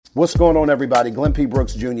What's going on, everybody? Glenn P.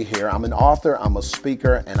 Brooks Jr. here. I'm an author, I'm a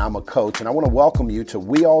speaker, and I'm a coach, and I want to welcome you to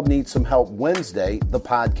We All Need Some Help Wednesday, the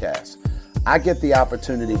podcast. I get the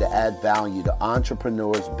opportunity to add value to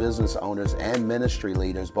entrepreneurs, business owners, and ministry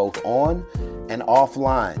leaders, both on and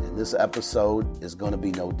offline, and this episode is going to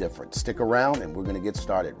be no different. Stick around, and we're going to get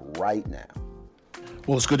started right now.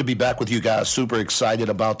 Well, it's good to be back with you guys. Super excited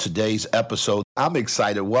about today's episode. I'm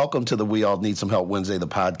excited. Welcome to the We All Need Some Help Wednesday, the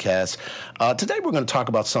podcast. Today, we're going to talk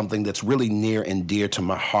about something that's really near and dear to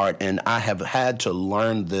my heart, and I have had to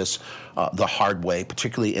learn this the hard way,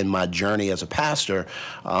 particularly in my journey as a pastor.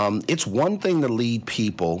 It's one thing to lead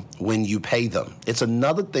people when you pay them. It's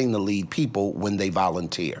another thing to lead people when they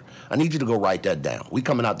volunteer. I need you to go write that down. We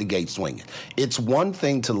coming out the gate swinging. It's one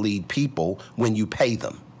thing to lead people when you pay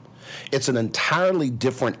them. It's an entirely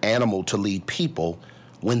different animal to lead people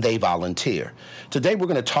when they volunteer. Today, we're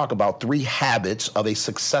going to talk about 3 habits of a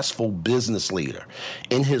successful business leader.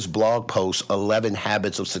 In his blog post, 11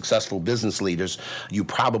 Habits of Successful Business Leaders, you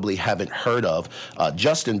probably haven't heard of,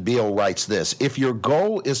 Justin Beal writes this: if your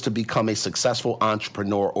goal is to become a successful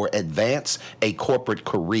entrepreneur or advance a corporate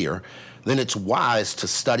career, then it's wise to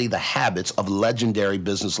study the habits of legendary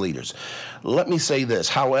business leaders. Let me say this,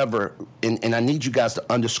 however, and I need you guys to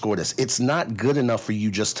underscore this, it's not good enough for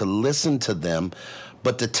you just to listen to them,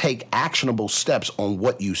 but to take actionable steps on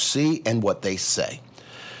what you see and what they say.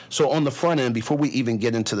 So on the front end, before we even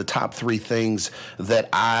get into the top 3 things that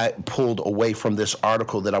I pulled away from this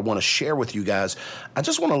article that I want to share with you guys, I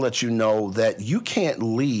just want to let you know that you can't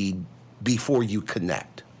lead before you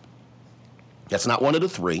connect. That's not one of the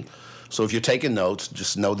 3. So if you're taking notes,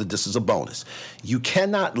 just know that this is a bonus. You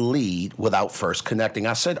cannot lead without first connecting.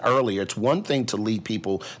 I said earlier, it's one thing to lead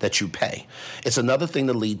people that you pay. It's another thing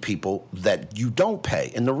to lead people that you don't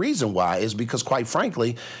pay. And the reason why is because, quite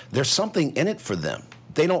frankly, there's something in it for them.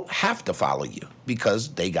 They don't have to follow you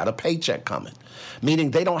because they got a paycheck coming,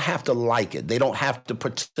 meaning they don't have to like it. They don't have to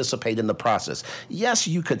participate in the process. Yes,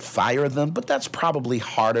 you could fire them, but that's probably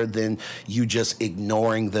harder than you just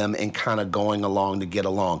ignoring them and kind of going along to get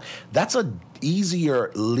along. That's a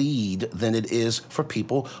easier lead than it is for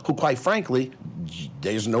people who, quite frankly,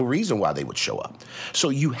 there's no reason why they would show up. So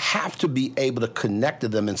you have to be able to connect to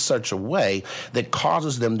them in such a way that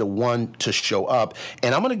causes them to want to show up.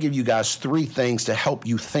 And I'm going to give you guys 3 things to help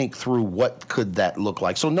you think through what could that look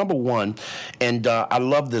like. So number 1, and I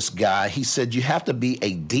love this guy, he said you have to be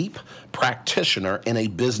a deep practitioner in a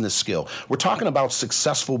business skill. We're talking about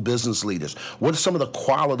successful business leaders. What are some of the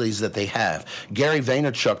qualities that they have? Gary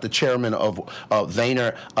Vaynerchuk, the chairman of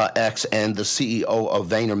VaynerX and the CEO of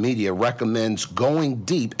VaynerMedia, recommends going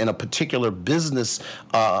deep in a particular business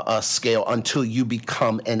scale until you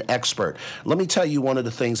become an expert. Let me tell you one of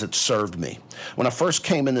the things that served me. When I first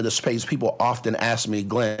came into the space, people often ask me,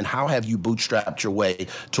 Glenn, how have you bootstrapped your way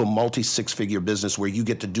to a multi-6-figure business where you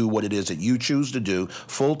get to do what it is that you choose to do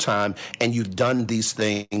full time, and you've done these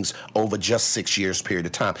things over just 6 years period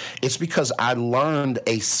of time? It's because I learned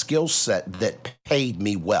a skill set that paid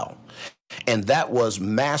me well. And that was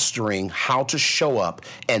mastering how to show up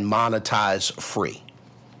and monetize free.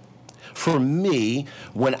 For me,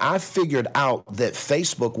 when I figured out that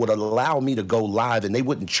Facebook would allow me to go live and they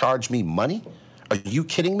wouldn't charge me money, are you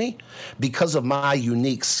kidding me? Because of my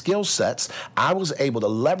unique skill sets, I was able to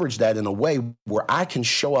leverage that in a way where I can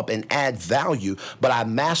show up and add value, but I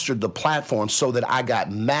mastered the platform so that I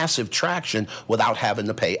got massive traction without having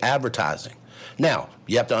to pay advertising. Now,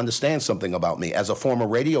 you have to understand something about me. As a former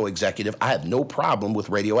radio executive, I have no problem with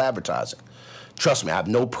radio advertising. Trust me, I have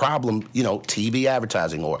no problem, TV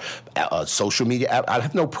advertising or social media. I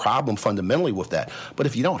have no problem fundamentally with that. But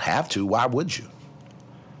if you don't have to, why would you?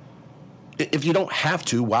 If you don't have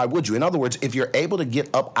to, why would you? In other words, if you're able to get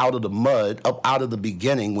up out of the mud, up out of the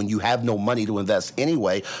beginning when you have no money to invest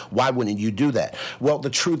anyway, why wouldn't you do that? Well, the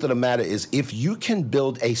truth of the matter is, if you can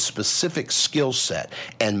build a specific skill set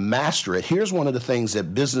and master it, here's one of the things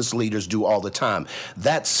that business leaders do all the time.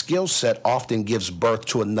 That skill set often gives birth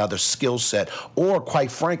to another skill set, or quite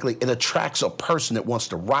frankly, it attracts a person that wants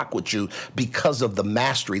to rock with you because of the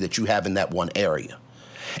mastery that you have in that one area.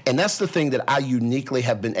 And that's the thing that I uniquely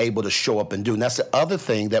have been able to show up and do. And that's the other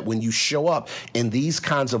thing, that when you show up in these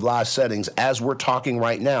kinds of live settings, as we're talking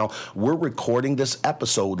right now, we're recording this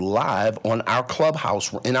episode live on our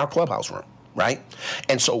clubhouse, in our clubhouse room. Right?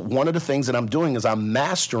 And so one of the things that I'm doing is I'm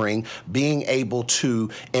mastering being able to,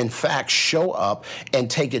 in fact, show up and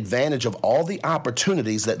take advantage of all the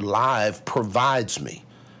opportunities that live provides me.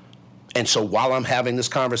 And so while I'm having this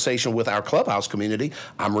conversation with our Clubhouse community,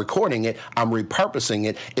 I'm recording it, I'm repurposing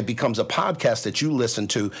it. It becomes a podcast that you listen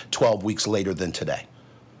to 12 weeks later than today.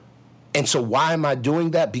 And so why am I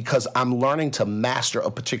doing that? Because I'm learning to master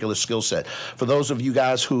a particular skill set. For those of you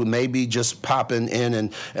guys who may be just popping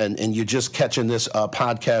in and you're just catching this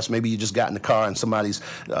podcast, maybe you just got in the car and somebody's,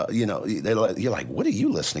 you're like, what are you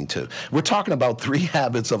listening to? We're talking about 3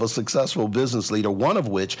 habits of a successful business leader, one of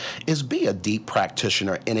which is be a deep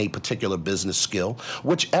practitioner in a particular business skill.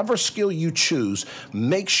 Whichever skill you choose,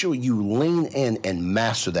 make sure you lean in and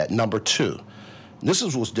master that. Number 2. This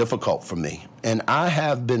is what's difficult for me, and I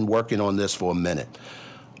have been working on this for a minute.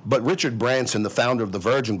 But Richard Branson, the founder of the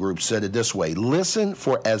Virgin Group, said it this way: listen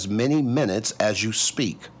for as many minutes as you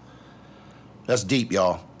speak. That's deep,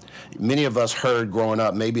 y'all. Many of us heard growing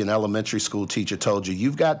up, maybe an elementary school teacher told you,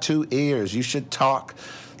 you've got 2 ears, you should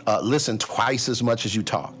listen twice as much as you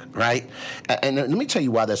talk, right? And let me tell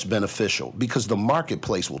you why that's beneficial, because the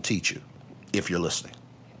marketplace will teach you if you're listening.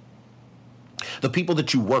 The people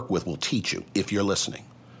that you work with will teach you if you're listening.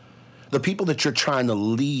 The people that you're trying to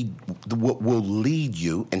lead will lead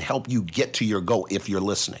you and help you get to your goal if you're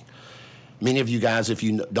listening. Many of you guys, if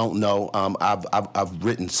you don't know, I've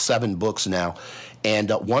written 7 books now,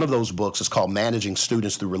 and one of those books is called Managing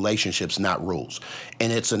Students Through Relationships, Not Rules.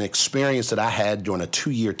 And it's an experience that I had during a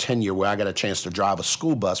 2-year tenure where I got a chance to drive a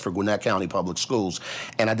school bus for Gwinnett County Public Schools,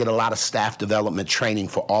 and I did a lot of staff development training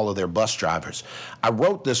for all of their bus drivers. I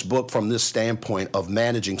wrote this book from this standpoint of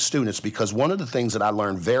managing students because one of the things that I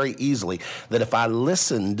learned very easily, that if I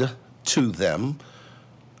listened to them,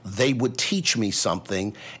 they would teach me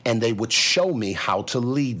something and they would show me how to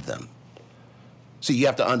lead them. See, you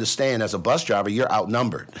have to understand, as a bus driver, you're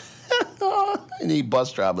outnumbered. Any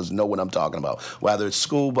bus drivers know what I'm talking about. Whether it's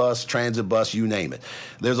school bus, transit bus, you name it.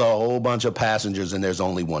 There's a whole bunch of passengers and there's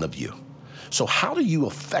only one of you. So how do you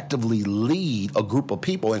effectively lead a group of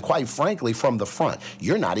people? And quite frankly, from the front,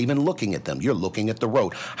 you're not even looking at them. You're looking at the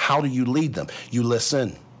road. How do you lead them? You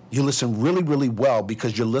listen. You listen really, really well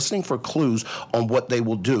because you're listening for clues on what they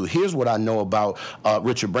will do. Here's what I know about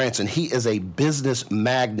Richard Branson. He is a business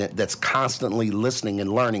magnet that's constantly listening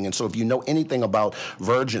and learning. And so if you know anything about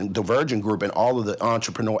the Virgin Group and all of the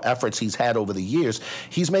entrepreneurial efforts he's had over the years,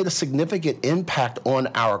 he's made a significant impact on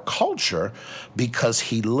our culture because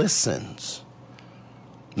he listens.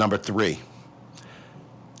 Number 3.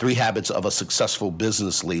 3 habits of a successful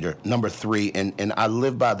business leader. Number 3, and I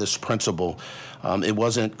live by this principle. It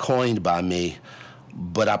wasn't coined by me,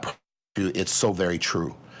 but I promise you it's so very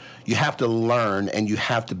true. You have to learn and you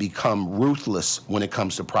have to become ruthless when it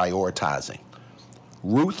comes to prioritizing.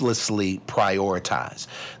 Ruthlessly prioritize.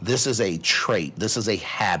 This is a trait. This is a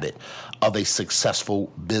habit of a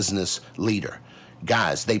successful business leader.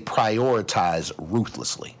 Guys, they prioritize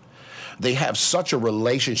ruthlessly. They have such a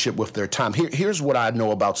relationship with their time. Here's what I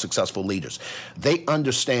know about successful leaders. They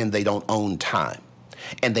understand they don't own time,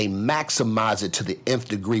 and they maximize it to the nth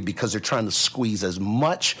degree because they're trying to squeeze as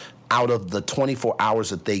much out of the 24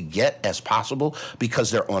 hours that they get as possible because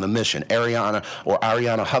they're on a mission. Arianna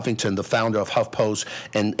Huffington, the founder of HuffPost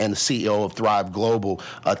and the CEO of Thrive Global,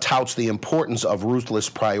 touts the importance of ruthless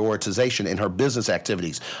prioritization in her business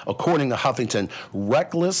activities. According to Huffington,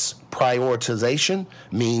 reckless prioritization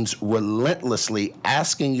means relentlessly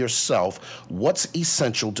asking yourself what's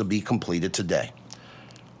essential to be completed today.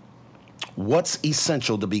 What's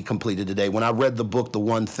essential to be completed today? When I read the book, The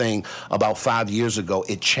One Thing, about 5 years ago,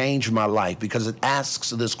 it changed my life because it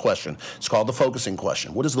asks this question. It's called the focusing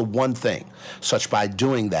question. What is the one thing? Such by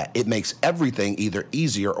doing that, it makes everything either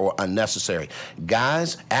easier or unnecessary.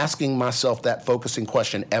 Guys, asking myself that focusing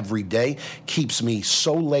question every day keeps me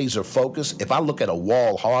so laser focused. If I look at a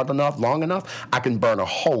wall hard enough, long enough, I can burn a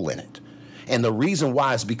hole in it. And the reason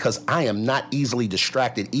why is because I am not easily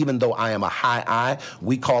distracted, even though I am a high I.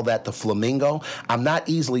 We call that the flamingo. I'm not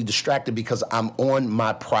easily distracted because I'm on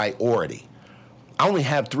my priority. I only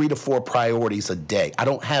have 3 to 4 priorities a day. I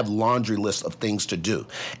don't have laundry lists of things to do.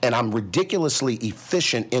 And I'm ridiculously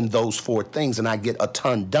efficient in those 4 things, and I get a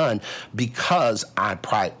ton done because I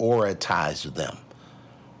prioritize them.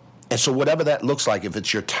 And so whatever that looks like, if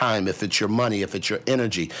it's your time, if it's your money, if it's your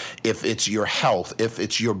energy, if it's your health, if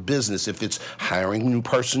it's your business, if it's hiring new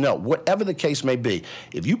personnel, whatever the case may be,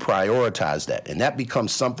 if you prioritize that and that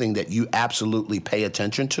becomes something that you absolutely pay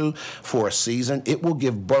attention to for a season, it will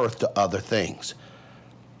give birth to other things.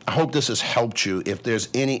 I hope this has helped you. If there's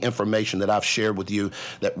any information that I've shared with you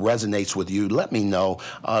that resonates with you, let me know.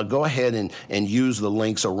 Go ahead and use the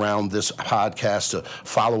links around this podcast to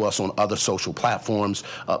follow us on other social platforms.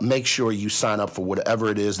 Make sure you sign up for whatever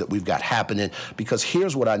it is that we've got happening, because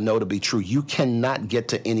here's what I know to be true. You cannot get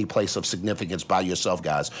to any place of significance by yourself,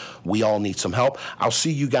 guys. We all need some help. I'll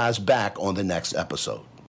see you guys back on the next episode.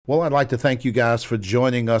 Well, I'd like to thank you guys for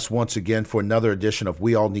joining us once again for another edition of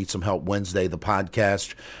We All Need Some Help Wednesday, the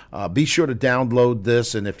podcast. Be sure to download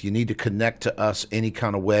this, and if you need to connect to us any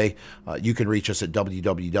kind of way, you can reach us at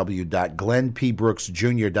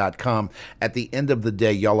www.glennpbrooksjr.com. At the end of the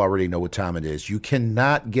day, y'all already know what time it is. You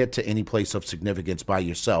cannot get to any place of significance by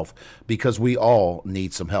yourself because we all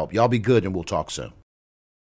need some help. Y'all be good, and we'll talk soon.